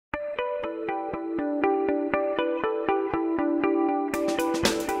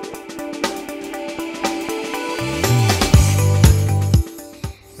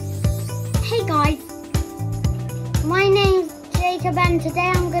And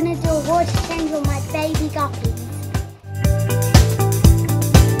today I'm going to do a water change on my baby guppies.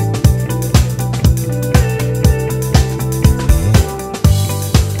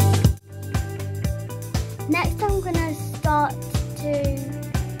 Next I'm going to start to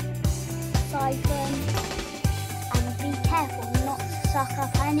siphon and be careful not to suck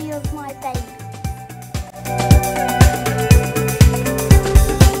up any of my babies.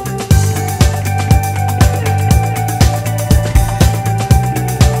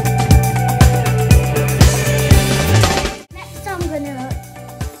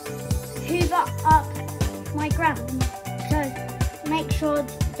 Up my ground to make sure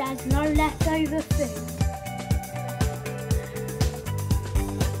there's no leftover food.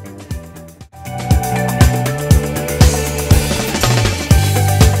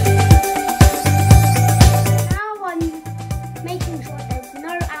 Now I'm making sure there's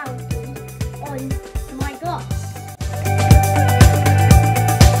no algae on my glass.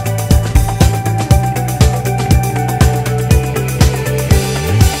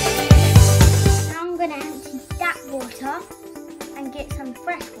 And get some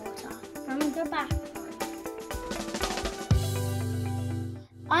fresh water from the bathroom.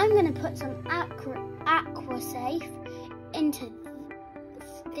 I'm going to put some aqua safe into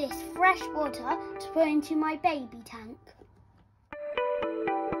this fresh water to put into my baby tank.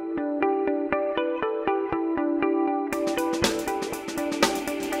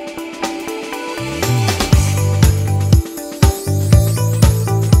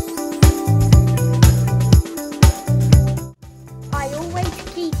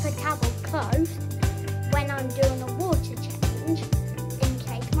 Closed when I'm doing a water change in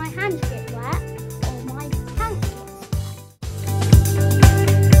case my hands get wet or my tank gets wet.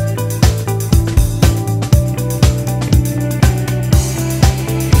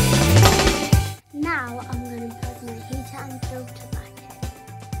 Now I'm going to put my heater and filter back in.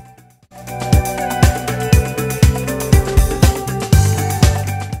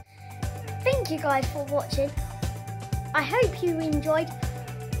 Thank you guys for watching. I hope you enjoyed.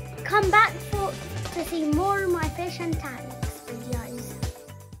 Come back to see more of my fish and tanks.